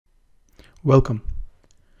Welcome.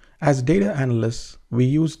 As data analysts, we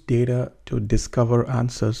use data to discover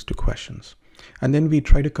answers to questions. And then we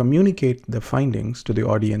try to communicate the findings to the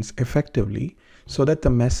audience effectively so that the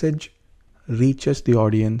message reaches the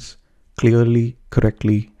audience clearly,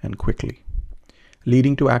 correctly, and quickly,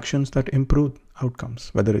 leading to actions that improve outcomes,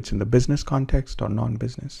 whether it's in the business context or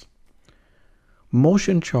non-business.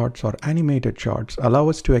 Motion charts or animated charts allow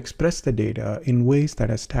us to express the data in ways that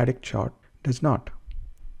a static chart does not.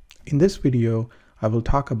 In this video, I will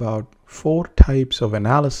talk about 4 types of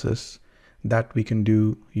analysis that we can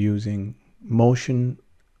do using motion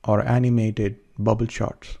or animated bubble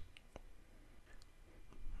charts.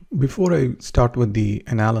 Before I start with the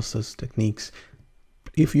analysis techniques,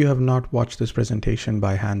 if you have not watched this presentation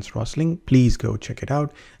by Hans Rosling, please go check it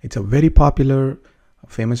out. It's a very popular,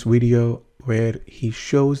 famous video where he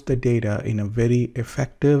shows the data in a very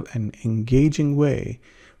effective and engaging way,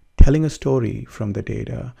 telling a story from the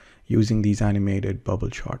data using these animated bubble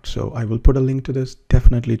charts. So I will put a link to this.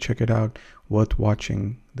 Definitely check it out. Worth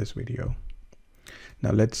watching this video.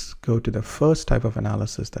 Now let's go to the first type of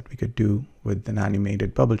analysis that we could do with an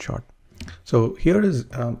animated bubble chart. So here is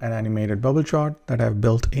an animated bubble chart that I've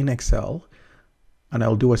built in Excel, and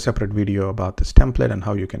I'll do a separate video about this template and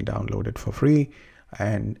how you can download it for free.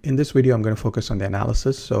 And in this video, I'm going to focus on the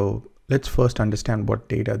analysis. So let's first understand what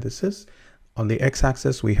data this is. On the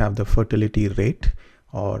x-axis, we have the fertility rate,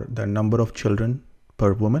 or the number of children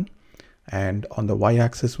per woman. And on the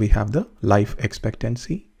y-axis, we have the life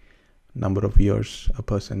expectancy, number of years a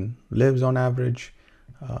person lives on average.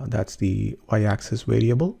 That's the y-axis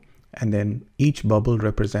variable. And then each bubble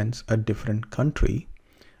represents a different country.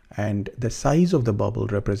 And the size of the bubble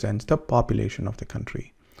represents the population of the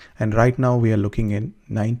country. And right now we are looking in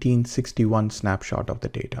 1961 snapshot of the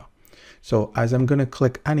data. So as I'm going to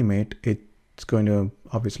click animate, it's going to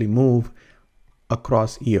obviously move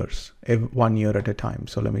across years, 1 year at a time.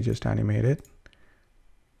 So let me just animate it.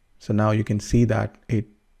 So now you can see that it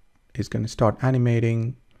is going to start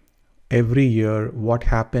animating every year what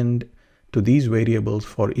happened to these variables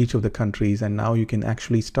for each of the countries. And now you can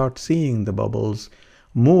actually start seeing the bubbles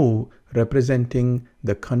move, representing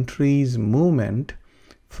the country's movement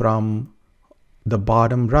from the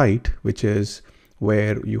bottom right, which is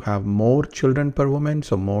where you have more children per woman,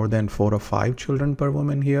 so more than 4 or 5 children per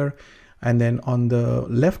woman here. And then on the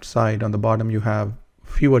left side, on the bottom, you have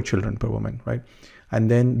fewer children per woman, right?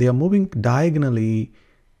 And then they are moving diagonally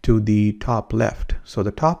to the top left. So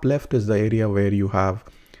the top left is the area where you have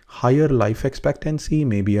higher life expectancy,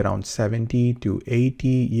 maybe around 70 to 80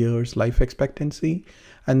 years life expectancy.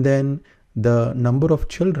 And then the number of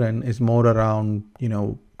children is more around,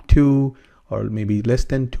 2 or maybe less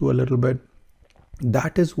than 2 a little bit.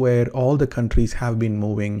 That is where all the countries have been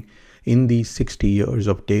moving in these 60 years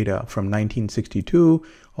of data from 1962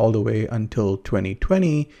 all the way until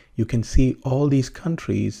 2020. You can see all these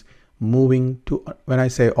countries moving to, when I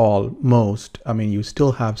say all, most, I mean, you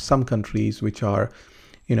still have some countries which are,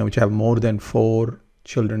 which have more than 4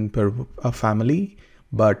 children per family,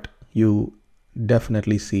 but you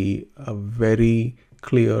definitely see a very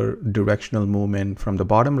clear directional movement from the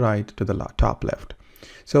bottom right to the top left.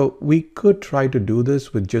 So we could try to do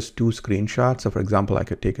this with just 2 screenshots. So for example, I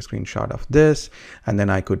could take a screenshot of this, and then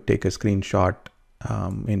I could take a screenshot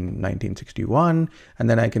in 1961, and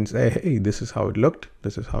then I can say, hey, this is how it looked.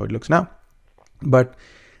 This is how it looks now. But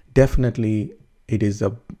definitely it is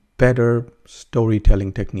a better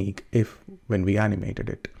storytelling technique when we animated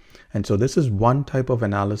it. And so this is one type of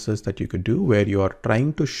analysis that you could do where you are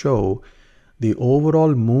trying to show the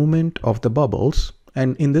overall movement of the bubbles.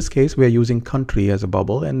 And in this case, we are using country as a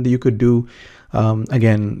bubble, and you could do,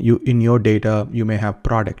 again, in your data, you may have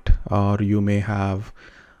product, or you may have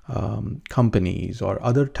companies or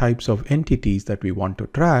other types of entities that we want to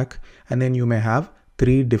track. And then you may have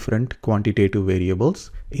 3 different quantitative variables.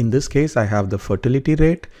 In this case, I have the fertility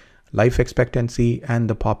rate, life expectancy, and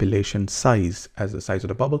the population size as the size of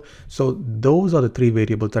the bubble. So those are the 3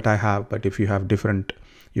 variables that I have. But if you have different,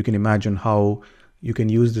 you can imagine how you can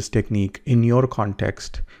use this technique in your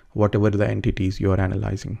context, whatever the entities you are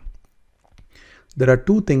analyzing. There are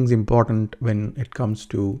 2 things important when it comes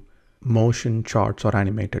to motion charts or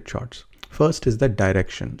animated charts. First is the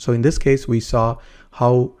direction. So in this case, we saw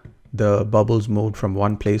how the bubbles moved from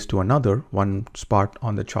one place to another, one spot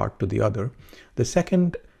on the chart to the other. The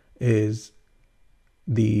second is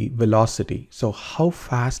the velocity. So how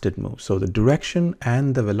fast it moves. So the direction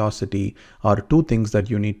and the velocity are 2 things that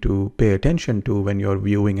you need to pay attention to when you're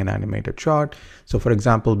viewing an animated chart. So for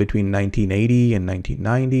example, between 1980 and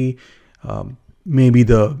 1990, maybe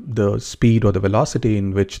the speed or the velocity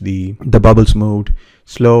in which the bubbles moved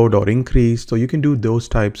slowed or increased. So you can do those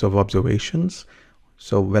types of observations.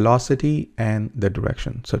 So velocity and the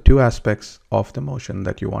direction. So two aspects of the motion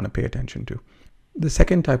that you want to pay attention to. The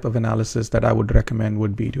second type of analysis that I would recommend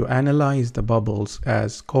would be to analyze the bubbles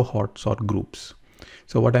as cohorts or groups.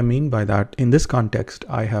 So what I mean by that, in this context,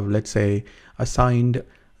 I have, let's say, assigned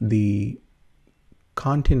the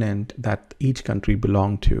continent that each country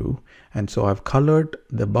belonged to. And so I've colored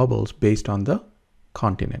the bubbles based on the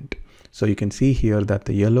continent. So you can see here that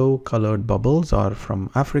the yellow colored bubbles are from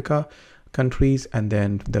Africa countries, and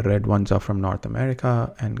then the red ones are from North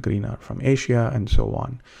America, and green are from Asia, and so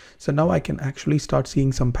on. So now I can actually start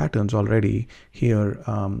seeing some patterns already here.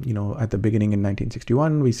 At the beginning in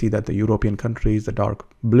 1961, we see that the European countries, the dark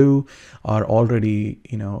blue, are already,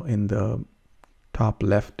 in the top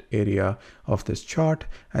left area of this chart,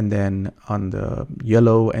 and then on the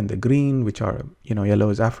yellow and the green, which are,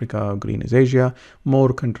 yellow is Africa, green is Asia,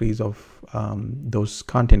 more countries of those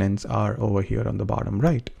continents are over here on the bottom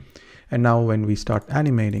right. And now when we start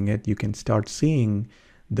animating it, you can start seeing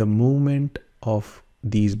the movement of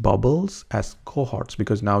these bubbles as cohorts,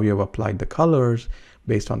 because now you have applied the colors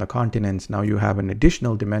based on the continents. Now you have an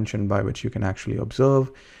additional dimension by which you can actually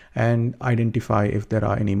observe and identify if there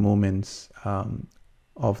are any movements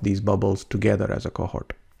of these bubbles together as a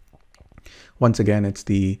cohort. Once again, it's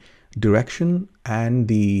the direction and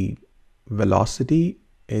the velocity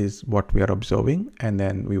is what we are observing, and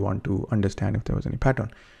then we want to understand if there was any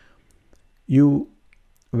pattern.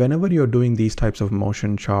 Whenever you're doing these types of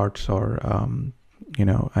motion charts or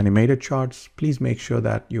animated charts, please make sure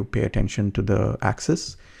that you pay attention to the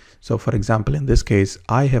axis. So for example, in this case,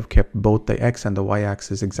 I have kept both the X and the Y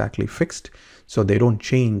axis exactly fixed, so they don't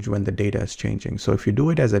change when the data is changing. So if you do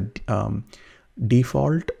it as a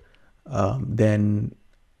default, then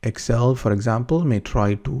Excel, for example, may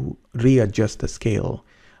try to readjust the scale.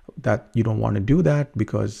 That you don't want to do that,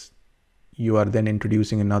 because you are then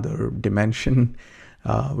introducing another dimension,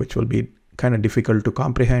 which will be kind of difficult to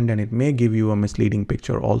comprehend, and it may give you a misleading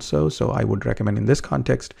picture also. So I would recommend in this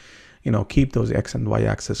context, keep those X and Y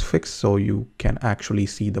axis fixed so you can actually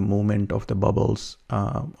see the movement of the bubbles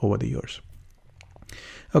over the years.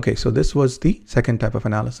 Okay, so this was the second type of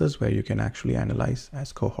analysis where you can actually analyze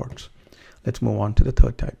as cohorts. Let's move on to the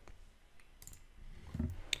third type.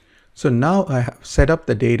 So now I have set up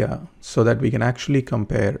the data so that we can actually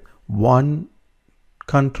compare one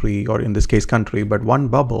country, or in this case country, but one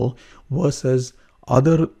bubble versus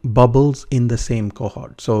other bubbles in the same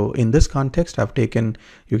cohort. So in this context, I've taken,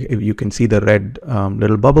 you can see the red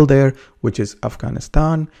little bubble there, which is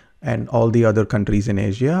Afghanistan, and all the other countries in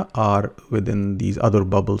Asia are within these other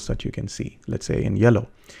bubbles that you can see, let's say in yellow.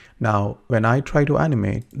 Now, when I try to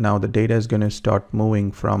animate, now the data is going to start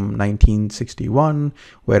moving from 1961,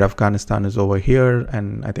 where Afghanistan is over here.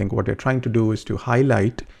 And I think what they're trying to do is to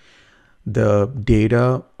highlight the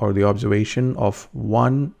data or the observation of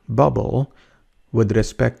one bubble with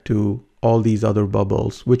respect to all these other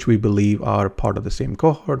bubbles, which we believe are part of the same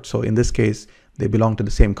cohort. So in this case, they belong to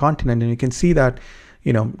the same continent. And you can see that,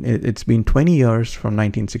 it's been 20 years from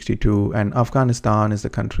 1962, and Afghanistan is the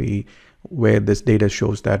country where this data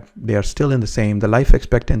shows that they are still in the same. The life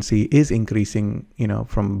expectancy is increasing,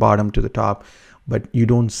 from bottom to the top, but you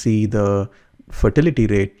don't see the fertility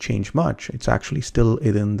rate change much. It's actually still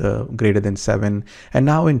in the greater than 7. And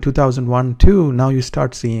now in 2001-2, now you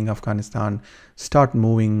start seeing Afghanistan start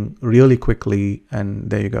moving really quickly, and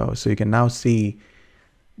there you go. So you can now see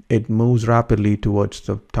it moves rapidly towards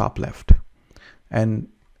the top left. And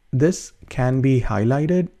this can be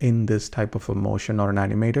highlighted in this type of a motion or an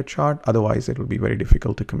animated chart. Otherwise, it will be very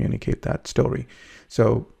difficult to communicate that story.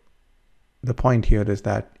 So the point here is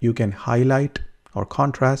that you can highlight or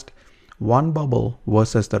contrast one bubble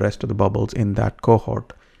versus the rest of the bubbles in that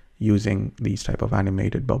cohort using these type of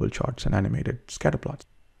animated bubble charts and animated scatter plots.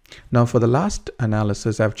 Now for the last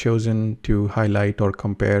analysis, I've chosen to highlight or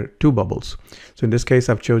compare two bubbles. So in this case,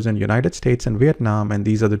 I've chosen United States and Vietnam, and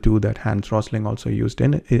these are the two that Hans Rosling also used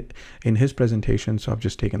in his presentation. So I've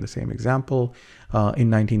just taken the same example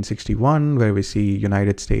in 1961, where we see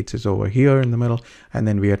United States is over here in the middle, and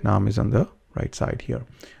then Vietnam is on the right side here.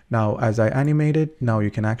 Now, as I animate it, now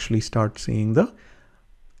you can actually start seeing the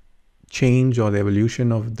change or the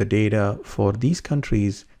evolution of the data for these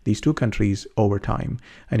countries, these two countries over time.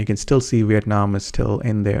 And you can still see Vietnam is still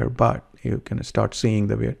in there, but you can start seeing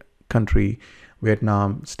the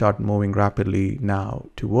Vietnam start moving rapidly now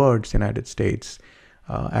towards the United States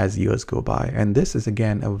as years go by. And this is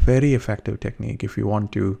again a very effective technique if you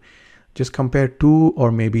want to just compare 2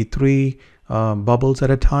 or maybe 3 bubbles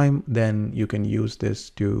at a time. Then you can use this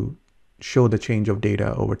to show the change of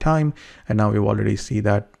data over time. And now we've already see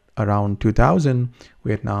that around 2000,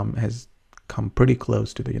 Vietnam has come pretty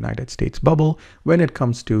close to the United States bubble when it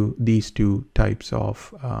comes to these two types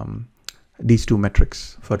of these two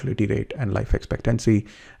metrics, fertility rate and life expectancy,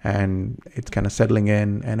 and it's kind of settling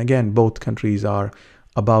in. And again, both countries are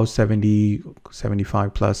about 70,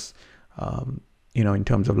 75 plus, in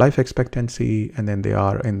terms of life expectancy, and then they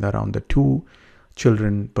are in around the 2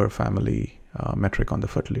 children per family metric on the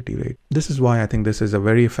fertility rate. This is why I think this is a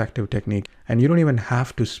very effective technique, and you don't even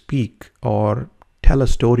have to speak or tell a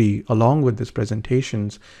story along with these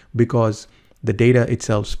presentations, because the data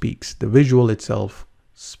itself speaks. The visual itself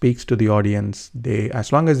speaks to the audience.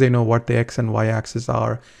 As long as they know what the X and Y axis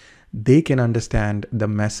are, they can understand the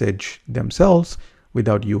message themselves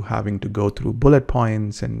without you having to go through bullet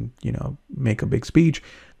points and make a big speech.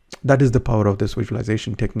 That is the power of this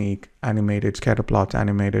visualization technique. Animated scatter plots,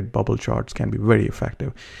 animated bubble charts can be very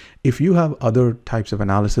effective. If you have other types of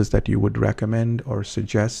analysis that you would recommend or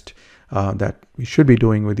suggest that we should be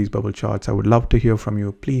doing with these bubble charts, I would love to hear from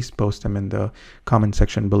you. Please post them in the comment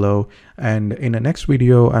section below. And in the next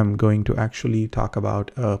video, I'm going to actually talk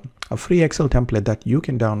about a free Excel template that you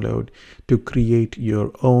can download to create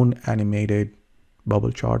your own animated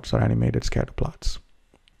bubble charts or animated scatter plots.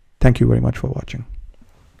 Thank you very much for watching.